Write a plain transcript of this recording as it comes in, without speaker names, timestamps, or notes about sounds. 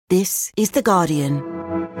This is The Guardian.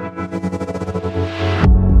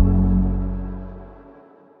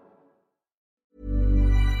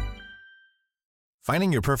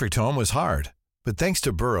 Finding your perfect home was hard, but thanks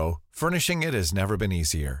to Burrow, furnishing it has never been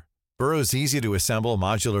easier. Burrow's easy-to-assemble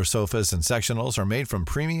modular sofas and sectionals are made from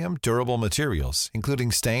premium, durable materials,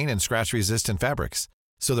 including stain and scratch-resistant fabrics.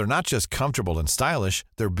 So they're not just comfortable and stylish,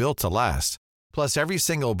 they're built to last. Plus, every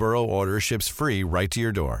single Burrow order ships free right to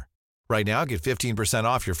your door. Right now, get 15%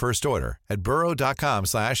 off your first order at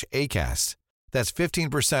burrow.com/ACAST. That's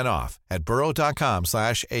 15% off at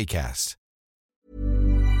burrow.com/ACAST.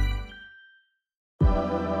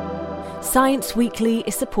 Science Weekly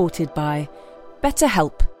is supported by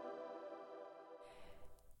BetterHelp.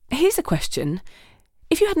 Here's a question.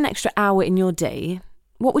 If you had an extra hour in your day,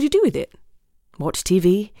 what would you do with it? Watch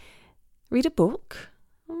TV? Read a book?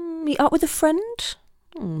 Meet up with a friend?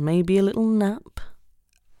 Maybe a little nap?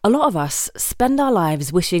 A lot of us spend our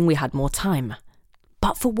lives wishing we had more time.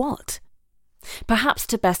 But for what? Perhaps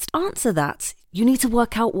to best answer that, you need to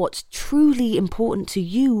work out what's truly important to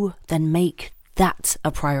you, then make that a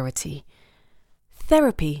priority.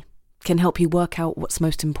 Therapy can help you work out what's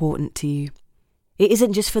most important to you. It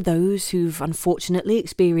isn't just for those who've unfortunately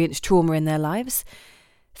experienced trauma in their lives.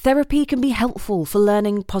 Therapy can be helpful for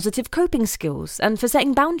learning positive coping skills and for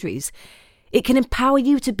setting boundaries. It can empower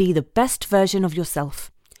you to be the best version of yourself.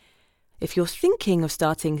 If you're thinking of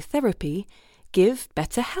starting therapy, give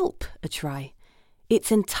BetterHelp a try.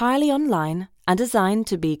 It's entirely online and designed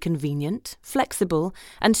to be convenient, flexible,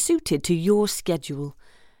 and suited to your schedule.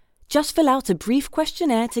 Just fill out a brief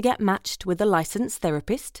questionnaire to get matched with a licensed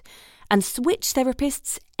therapist and switch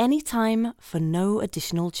therapists anytime for no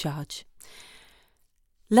additional charge.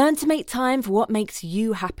 Learn to make time for what makes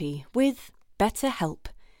you happy with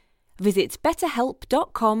BetterHelp. Visit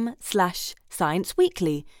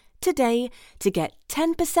betterhelp.com/scienceweekly today to get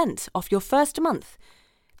 10% off your first month.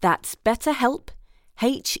 That's BetterHelp,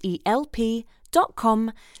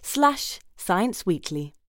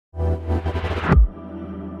 HELP.com/scienceweekly.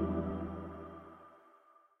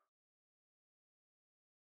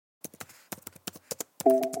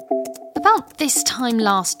 About this time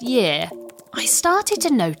last year, I started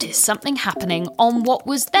to notice something happening on what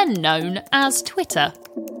was then known as Twitter.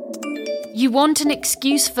 You want an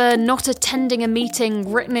excuse for not attending a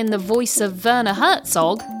meeting written in the voice of Werner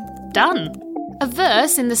Herzog? Done. A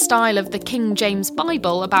verse in the style of the King James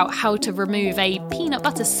Bible about how to remove a peanut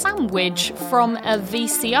butter sandwich from a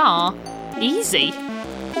VCR? Easy.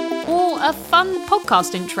 Or a fun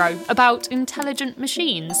podcast intro about intelligent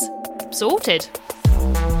machines? Sorted.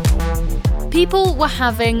 People were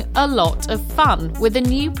having a lot of fun with a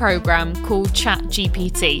new programme called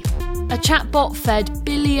ChatGPT. A chatbot fed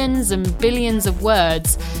billions and billions of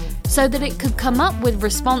words so that it could come up with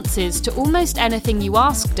responses to almost anything you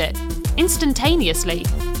asked it, instantaneously.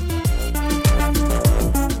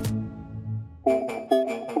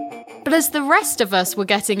 But as the rest of us were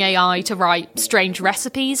getting AI to write strange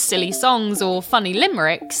recipes, silly songs, or funny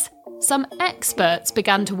limericks, some experts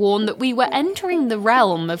began to warn that we were entering the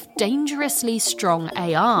realm of dangerously strong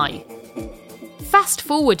AI. Fast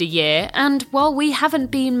forward a year, and while we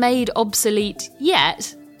haven't been made obsolete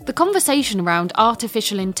yet, the conversation around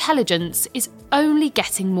artificial intelligence is only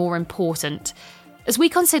getting more important, as we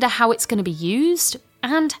consider how it's going to be used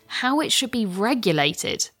and how it should be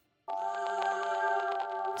regulated.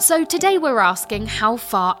 So today we're asking how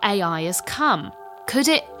far AI has come. Could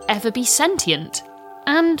it ever be sentient?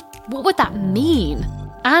 And what would that mean?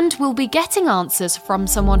 And we'll be getting answers from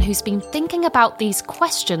someone who's been thinking about these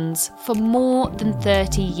questions for more than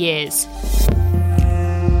 30 years.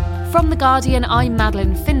 From The Guardian, I'm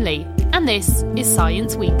Madeleine Finlay, and this is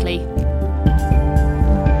Science Weekly.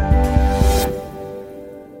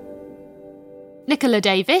 Nicola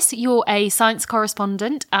Davis, you're a science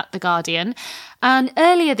correspondent at The Guardian, and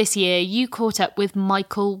earlier this year you caught up with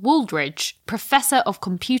Michael Wooldridge, Professor of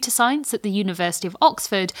Computer Science at the University of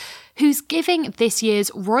Oxford, who's giving this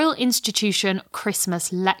year's Royal Institution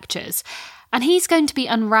Christmas lectures. And he's going to be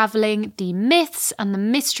unravelling the myths and the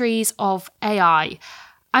mysteries of AI.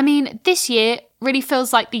 I mean, this year really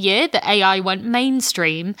feels like the year that AI went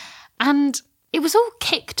mainstream, and it was all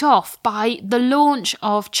kicked off by the launch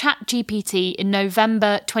of ChatGPT in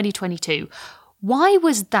November 2022. Why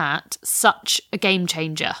was that such a game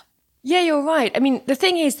changer? Yeah, you're right. I mean, the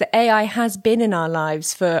thing is that AI has been in our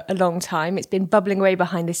lives for a long time. It's been bubbling away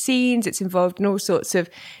behind the scenes. It's involved in all sorts of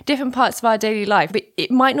different parts of our daily life. But it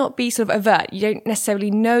might not be sort of overt. You don't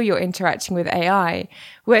necessarily know you're interacting with AI.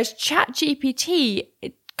 Whereas ChatGPT,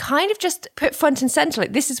 it kind of just put front and center,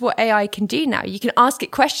 like, this is what AI can do now. You can ask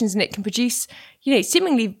it questions and it can produce,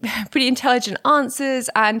 seemingly pretty intelligent answers,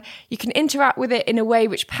 and you can interact with it in a way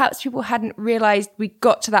which perhaps people hadn't realized we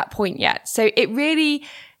got to that point yet. So it really,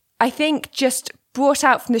 I think, just brought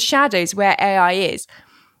out from the shadows where AI is.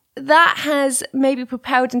 That has maybe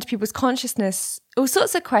propelled into people's consciousness all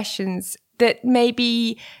sorts of questions that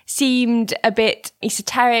maybe seemed a bit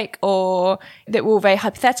esoteric or that were very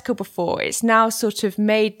hypothetical before. It's now sort of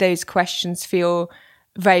made those questions feel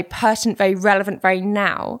very pertinent, very relevant, very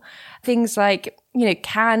now. Things like,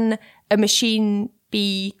 can a machine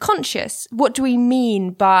be conscious? What do we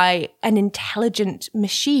mean by an intelligent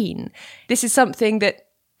machine? This is something that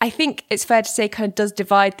I think it's fair to say kind of does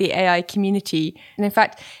divide the AI community. And in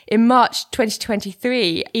fact, in March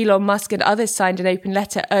 2023, Elon Musk and others signed an open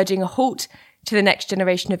letter urging a halt to the next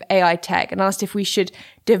generation of AI tech and asked if we should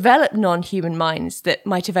develop non-human minds that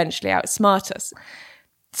might eventually outsmart us.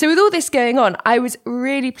 So with all this going on, I was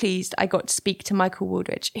really pleased I got to speak to Michael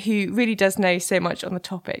Wooldridge, who really does know so much on the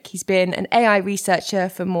topic. He's been an AI researcher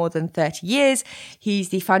for more than 30 years. He's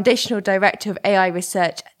the foundational director of AI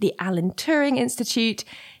research at the Alan Turing Institute.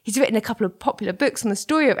 He's written a couple of popular books on the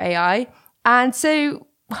story of AI. And so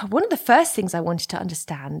one of the first things I wanted to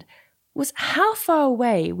understand was how far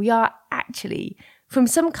away we are actually from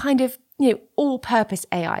some kind of, all-purpose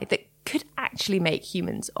AI that could actually make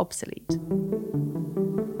humans obsolete.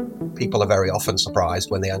 People are very often surprised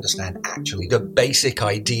when they understand actually the basic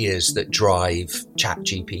ideas that drive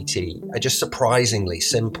ChatGPT are just surprisingly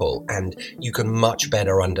simple, and you can much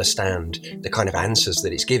better understand the kind of answers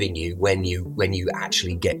that it's giving you when you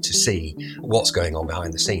actually get to see what's going on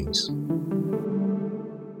behind the scenes.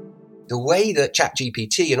 The way that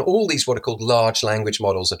ChatGPT and all these what are called large language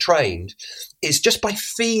models are trained is just by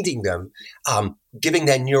feeding them, giving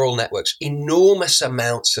their neural networks enormous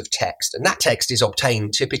amounts of text. And that text is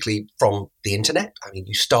obtained typically from the internet. I mean,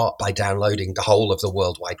 you start by downloading the whole of the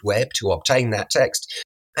World Wide Web to obtain that text.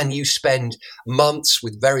 And you spend months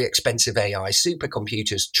with very expensive AI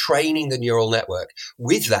supercomputers training the neural network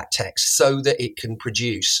with that text so that it can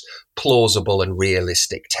produce plausible and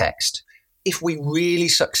realistic text. If we really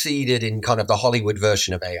succeeded in kind of the Hollywood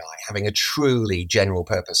version of AI, having a truly general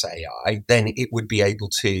purpose AI, then it would be able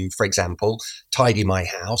to, for example, tidy my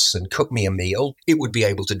house and cook me a meal. It would be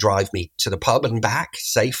able to drive me to the pub and back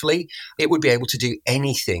safely. It would be able to do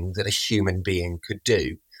anything that a human being could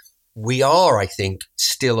do. We are, I think,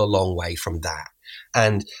 still a long way from that.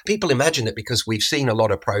 And people imagine that because we've seen a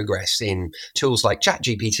lot of progress in tools like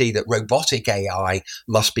ChatGPT, that robotic AI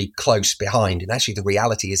must be close behind. And actually, the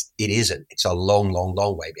reality is it isn't. It's a long, long,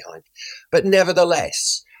 long way behind. But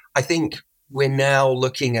nevertheless, I think we're now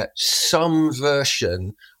looking at some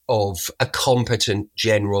version of a competent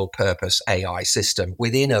general purpose AI system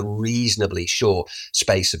within a reasonably short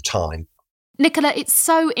space of time. Nicola, it's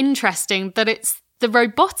so interesting that it's the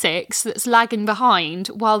robotics that's lagging behind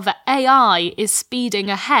while the AI is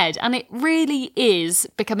speeding ahead. And it really is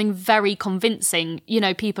becoming very convincing.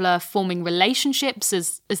 People are forming relationships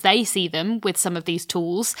as they see them with some of these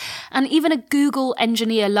tools. And even a Google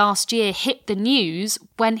engineer last year hit the news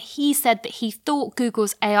when he said that he thought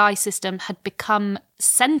Google's AI system had become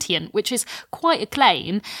sentient, which is quite a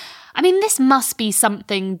claim. I mean, this must be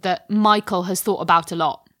something that Michael has thought about a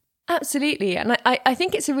lot. Absolutely. And I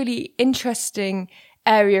think it's a really interesting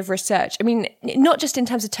area of research. I mean, not just in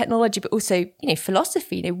terms of technology, but also,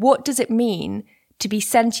 philosophy. What does it mean to be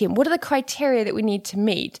sentient? What are the criteria that we need to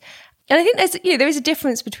meet? And I think there is a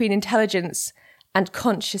difference between intelligence and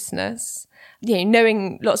consciousness.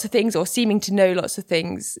 Knowing lots of things or seeming to know lots of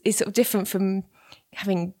things is sort of different from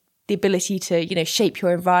having the ability to, shape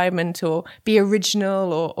your environment or be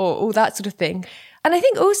original or all that sort of thing. And I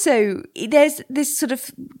think also there's this sort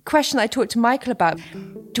of question that I talked to Michael about.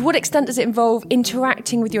 To what extent does it involve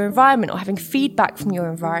interacting with your environment or having feedback from your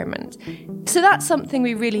environment? So that's something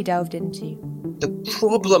we really delved into. The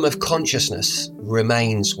problem of consciousness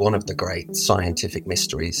remains one of the great scientific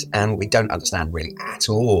mysteries, and we don't understand really at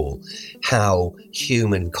all how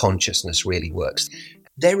human consciousness really works.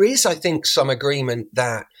 There is, I think, some agreement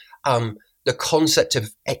that the concept of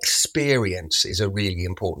experience is a really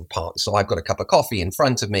important part. So I've got a cup of coffee in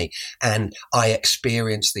front of me and I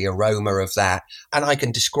experience the aroma of that, and I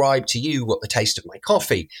can describe to you what the taste of my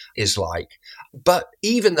coffee is like. But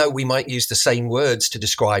even though we might use the same words to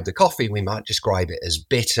describe the coffee, we might describe it as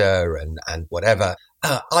bitter and whatever.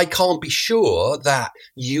 I can't be sure that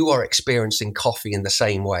you are experiencing coffee in the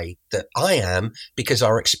same way that I am, because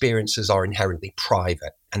our experiences are inherently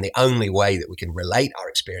private. And the only way that we can relate our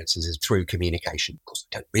experiences is through communication. Of course,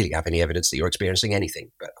 I don't really have any evidence that you're experiencing anything,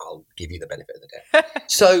 but I'll give you the benefit of the doubt.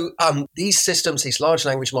 So these systems, these large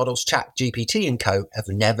language models, ChatGPT and co, have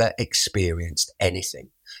never experienced anything.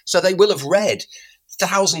 So they will have read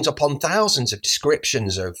thousands upon thousands of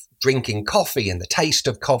descriptions of drinking coffee and the taste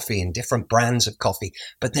of coffee and different brands of coffee,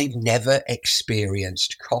 but they've never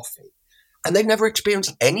experienced coffee. And they've never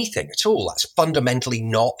experienced anything at all. That's fundamentally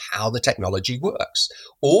not how the technology works.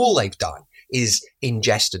 All they've done is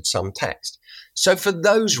ingested some text. So for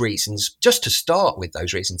those reasons, just to start with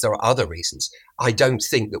those reasons, there are other reasons. I don't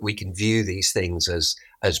think that we can view these things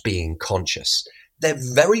as being conscious. They're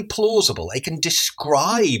very plausible. They can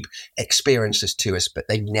describe experiences to us, but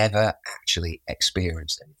they've never actually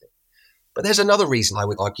experienced anything. But there's another reason I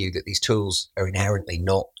would argue that these tools are inherently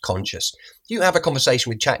not conscious. You have a conversation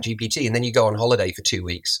with ChatGPT and then you go on holiday for 2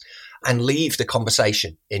 weeks and leave the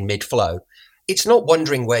conversation in mid-flow. It's not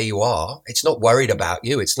wondering where you are. It's not worried about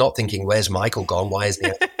you. It's not thinking, where's Michael gone? Why isn't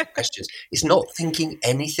he asking questions? It's not thinking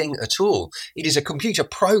anything at all. It is a computer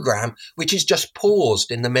program which is just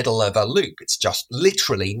paused in the middle of a loop. It's just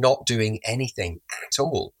literally not doing anything at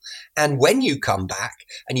all. And when you come back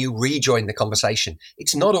and you rejoin the conversation,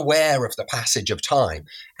 it's not aware of the passage of time.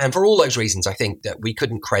 And for all those reasons, I think that we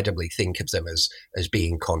couldn't credibly think of them as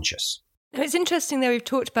being conscious. Now, it's interesting that we've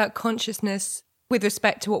talked about consciousness with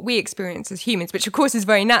respect to what we experience as humans, which of course is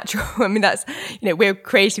very natural. I mean, that's, we're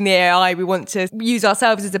creating the AI. We want to use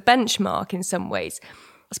ourselves as a benchmark in some ways.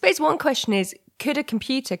 I suppose one question is, could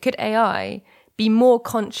AI be more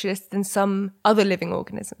conscious than some other living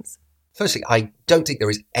organisms? Firstly, I don't think there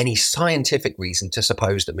is any scientific reason to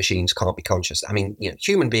suppose that machines can't be conscious. I mean,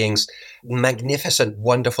 human beings, magnificent,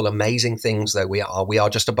 wonderful, amazing things though we are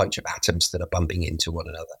just a bunch of atoms that are bumping into one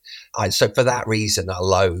another. So for that reason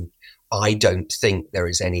alone, I don't think there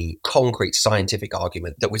is any concrete scientific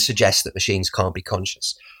argument that would suggest that machines can't be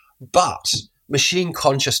conscious. But machine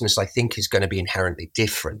consciousness, I think, is going to be inherently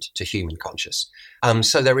different to human conscious.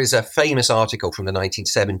 So there is a famous article from the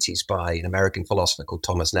 1970s by an American philosopher called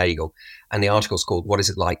Thomas Nagel, and the article is called "What is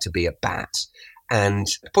it like to be a bat?" And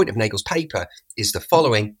the point of Nagel's paper is the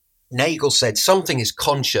following. Nagel said something is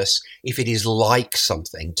conscious if it is like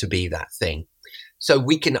something to be that thing. So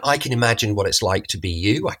I can imagine what it's like to be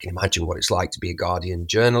you. I can imagine what it's like to be a Guardian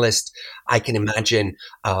journalist. I can imagine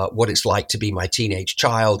what it's like to be my teenage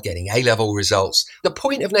child getting A-level results. The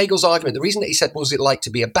point of Nagel's argument, the reason that he said, what was it like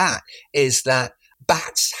to be a bat, is that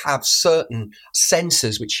bats have certain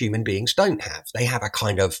sensors which human beings don't have. They have a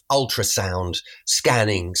kind of ultrasound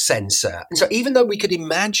scanning sensor. And so even though we could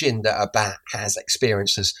imagine that a bat has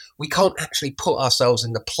experiences, we can't actually put ourselves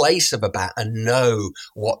in the place of a bat and know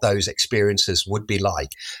what those experiences would be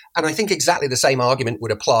like. And I think exactly the same argument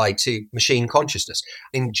would apply to machine consciousness.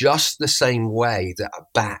 In just the same way that a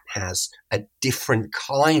bat has a different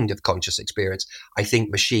kind of conscious experience, I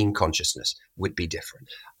think machine consciousness would be different.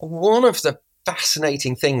 One of the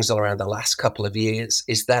fascinating things around the last couple of years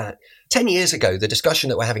is that 10 years ago, the discussion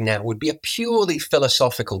that we're having now would be a purely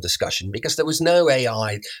philosophical discussion because there was no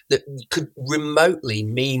AI that could remotely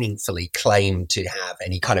meaningfully claim to have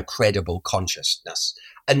any kind of credible consciousness.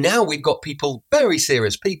 And now we've got people, very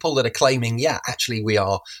serious people, that are claiming, yeah, actually we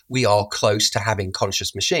are close to having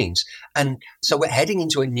conscious machines. And so we're heading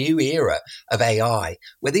into a new era of AI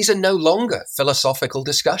where these are no longer philosophical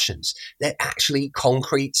discussions. They're actually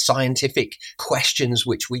concrete scientific questions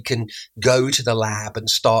which we can go to the lab and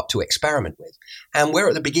start to experiment with. And we're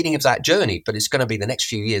at the beginning of that journey, but it's going to be, the next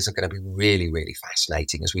few years are going to be really, really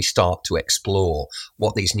fascinating as we start to explore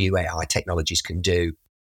what these new AI technologies can do.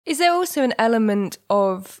 Is there also an element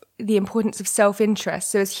of the importance of self-interest?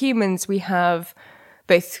 So as humans, we have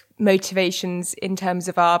both motivations in terms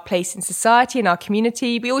of our place in society and our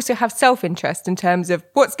community. We also have self-interest in terms of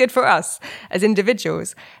what's good for us as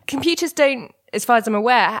individuals. Computers don't, as far as I'm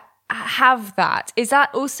aware, have that. Is that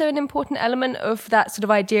also an important element of that sort of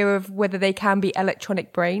idea of whether they can be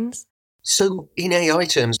electronic brains? So in AI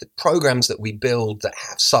terms, the programs that we build that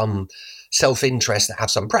have some self-interest, that have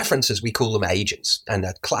some preferences, we call them agents. And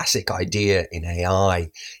a classic idea in AI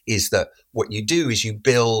is that what you do is you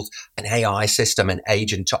build an AI system, an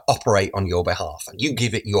agent to operate on your behalf. And you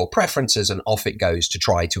give it your preferences and off it goes to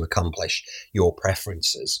try to accomplish your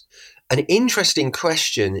preferences. An interesting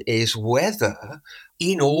question is whether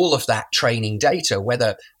in all of that training data,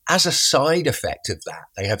 whether as a side effect of that,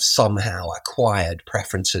 they have somehow acquired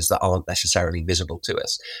preferences that aren't necessarily visible to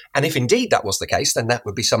us. And if indeed that was the case, then that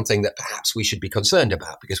would be something that perhaps we should be concerned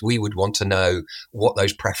about, because we would want to know what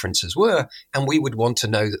those preferences were, and we would want to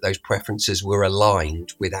know that those preferences were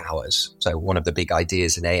aligned with ours. So one of the big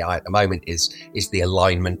ideas in AI at the moment is the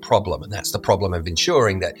alignment problem. And that's the problem of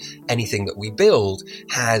ensuring that anything that we build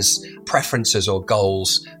has preferences or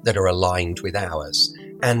goals that are aligned with ours,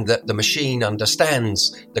 and that the machine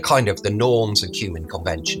understands the norms and human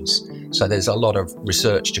conventions. So there's a lot of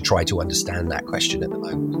research to try to understand that question at the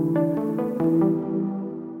moment.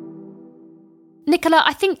 Nicola,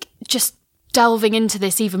 I think just delving into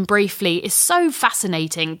this even briefly is so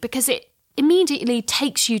fascinating, because it immediately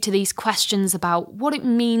takes you to these questions about what it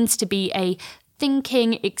means to be a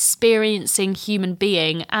thinking, experiencing human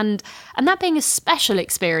being, and that being a special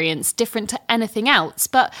experience different to anything else.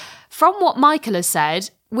 But from what Michael has said,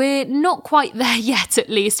 we're not quite there yet, at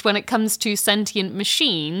least when it comes to sentient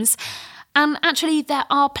machines. And actually, there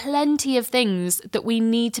are plenty of things that we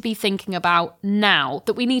need to be thinking about now,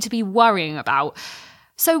 that we need to be worrying about.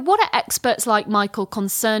 So what are experts like Michael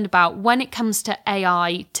concerned about when it comes to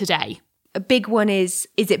AI today? A big one is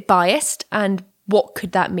it biased, and what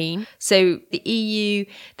could that mean? So the EU,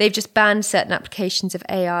 they've just banned certain applications of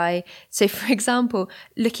AI. So for example,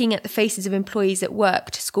 looking at the faces of employees at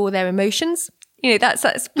work to score their emotions,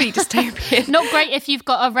 that's pretty dystopian. Not great if you've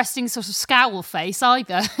got a resting sort of scowl face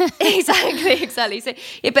either. Exactly. So,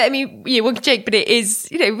 yeah, but I mean, one can joke, but it is,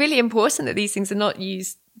 really important that these things are not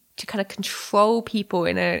used to kind of control people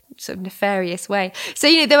in a sort of nefarious way.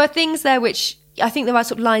 So, there are things there which I think there are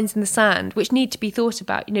sort of lines in the sand which need to be thought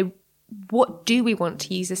about. What do we want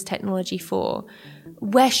to use this technology for?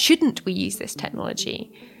 Where shouldn't we use this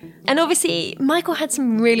technology? And obviously, Michael had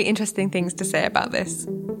some really interesting things to say about this.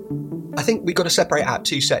 I think we've got to separate out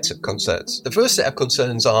two sets of concerns. The first set of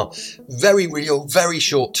concerns are very real, very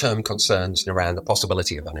short-term concerns around the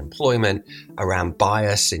possibility of unemployment, around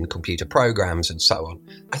bias in computer programs and so on.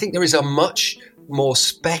 I think there is a much more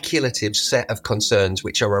speculative set of concerns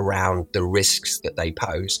which are around the risks that they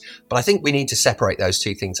pose. But I think we need to separate those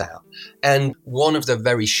two things out. And one of the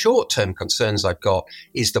very short-term concerns I've got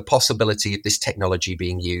is the possibility of this technology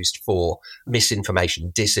being used for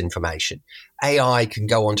misinformation, disinformation. AI can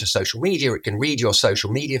go onto social media, it can read your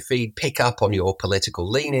social media feed, pick up on your political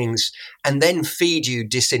leanings, and then feed you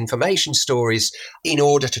disinformation stories in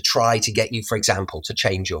order to try to get you, for example, to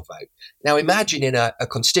change your vote. Now imagine in a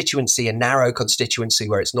constituency, a narrow constituency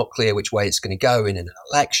where it's not clear which way it's going to go in an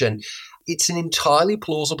election. It's an entirely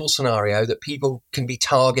plausible scenario that people can be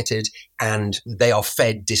targeted and they are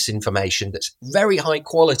fed disinformation that's very high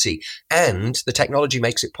quality. And the technology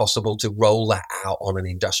makes it possible to roll that out on an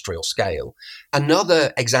industrial scale.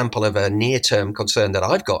 Another example of a near-term concern that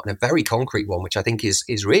I've got, and a very concrete one, which I think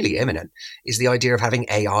is really imminent, is the idea of having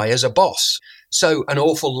AI as a boss. So an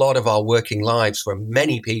awful lot of our working lives for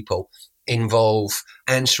many people involve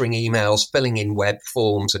answering emails, filling in web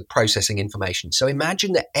forms and processing information. So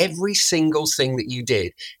imagine that every single thing that you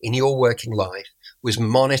did in your working life was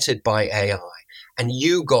monitored by AI and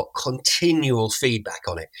you got continual feedback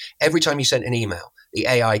on it. Every time you sent an email, the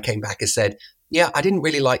AI came back and said, yeah, I didn't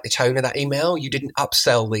really like the tone of that email. You didn't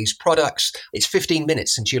upsell these products. It's 15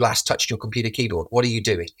 minutes since you last touched your computer keyboard. What are you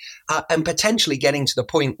doing? And potentially getting to the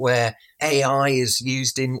point where AI is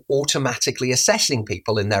used in automatically assessing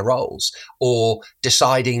people in their roles or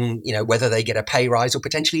deciding, whether they get a pay rise or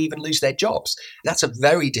potentially even lose their jobs. That's a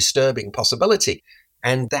very disturbing possibility.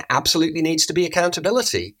 And there absolutely needs to be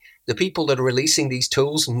accountability. The people that are releasing these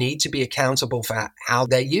tools need to be accountable for how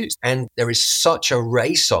they're used. And there is such a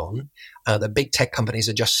race on. The big tech companies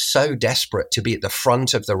are just so desperate to be at the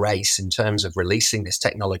front of the race in terms of releasing this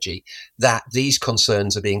technology that these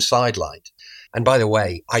concerns are being sidelined. And by the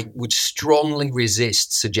way, I would strongly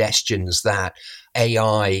resist suggestions that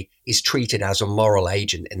AI is treated as a moral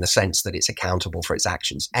agent in the sense that it's accountable for its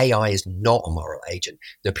actions. AI is not a moral agent.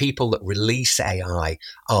 The people that release AI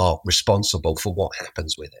are responsible for what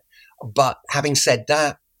happens with it. But having said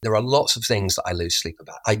that, there are lots of things that I lose sleep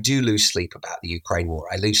about. I do lose sleep about the Ukraine war.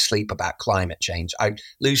 I lose sleep about climate change. I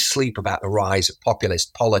lose sleep about the rise of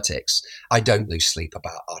populist politics. I don't lose sleep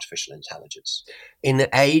about artificial intelligence. In the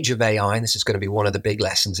age of AI, and this is going to be one of the big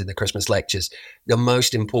lessons in the Christmas lectures, the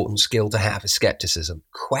most important skill to have is skepticism.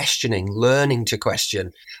 Questioning, learning to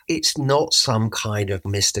question. It's not some kind of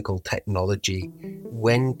mystical technology.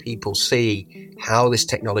 When people see how this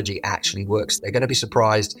technology actually works, they're going to be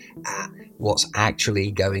surprised at what's actually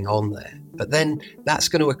going on there. but then that's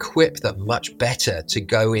going to equip them much better to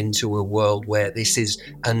go into a world where this is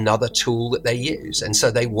another tool that they use. And so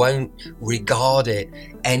they won't regard it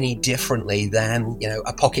any differently than,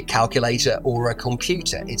 a pocket calculator or a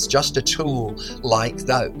computer. It's just a tool like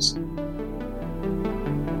those.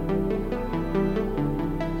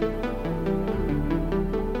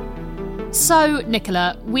 So,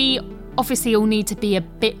 Nicola, we obviously all need to be a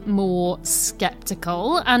bit more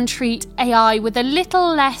sceptical and treat AI with a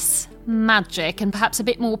little less magic and perhaps a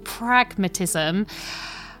bit more pragmatism.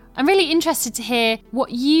 I'm really interested to hear what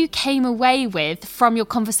you came away with from your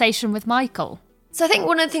conversation with Michael. So I think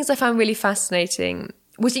one of the things I found really fascinating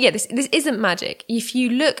was, this isn't magic. If you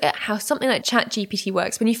look at how something like ChatGPT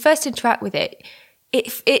works, when you first interact with it,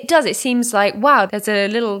 it seems like, wow, there's a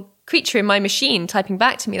little creature in my machine typing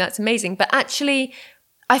back to me. That's amazing. But actually,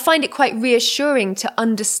 I find it quite reassuring to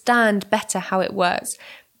understand better how it works.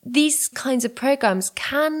 These kinds of programs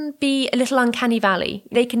can be a little uncanny valley.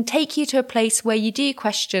 They can take you to a place where you do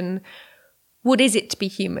question, what is it to be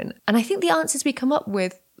human? And I think the answers we come up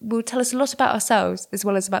with will tell us a lot about ourselves as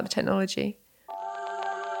well as about the technology.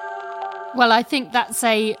 Well, I think that's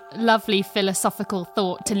a lovely philosophical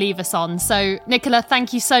thought to leave us on. So, Nicola,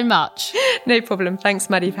 thank you so much. No problem. Thanks,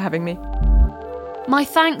 Maddie, for having me. My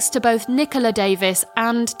thanks to both Nicola Davis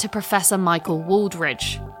and to Professor Michael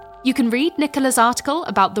Wooldridge. You can read Nicola's article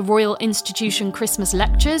about the Royal Institution Christmas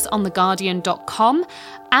lectures on theguardian.com,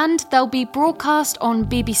 and they'll be broadcast on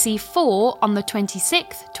BBC 4 on the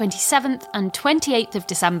 26th, 27th and 28th of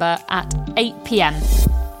December at 8 p.m.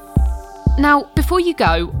 Now, before you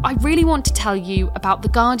go, I really want to tell you about The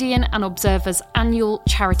Guardian and Observer's annual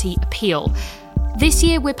charity appeal. This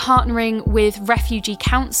year we're partnering with Refugee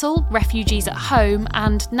Council, Refugees at Home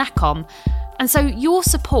and NACOM. And so your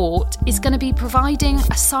support is going to be providing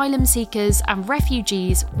asylum seekers and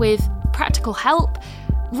refugees with practical help,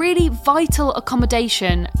 really vital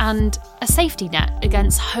accommodation and a safety net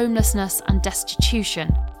against homelessness and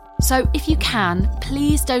destitution. So if you can,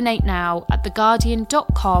 please donate now at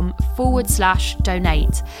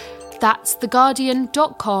theguardian.com/donate. That's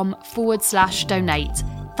theguardian.com/donate.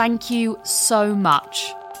 Thank you so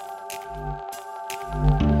much.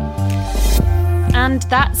 And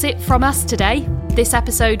that's it from us today. This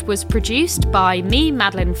episode was produced by me,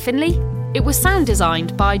 Madeline Finley. It was sound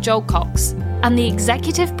designed by Joel Cox. And the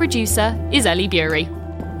executive producer is Ellie Bury.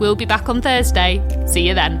 We'll be back on Thursday. See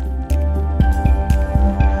you then.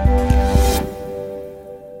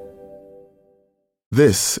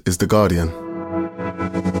 This is The Guardian.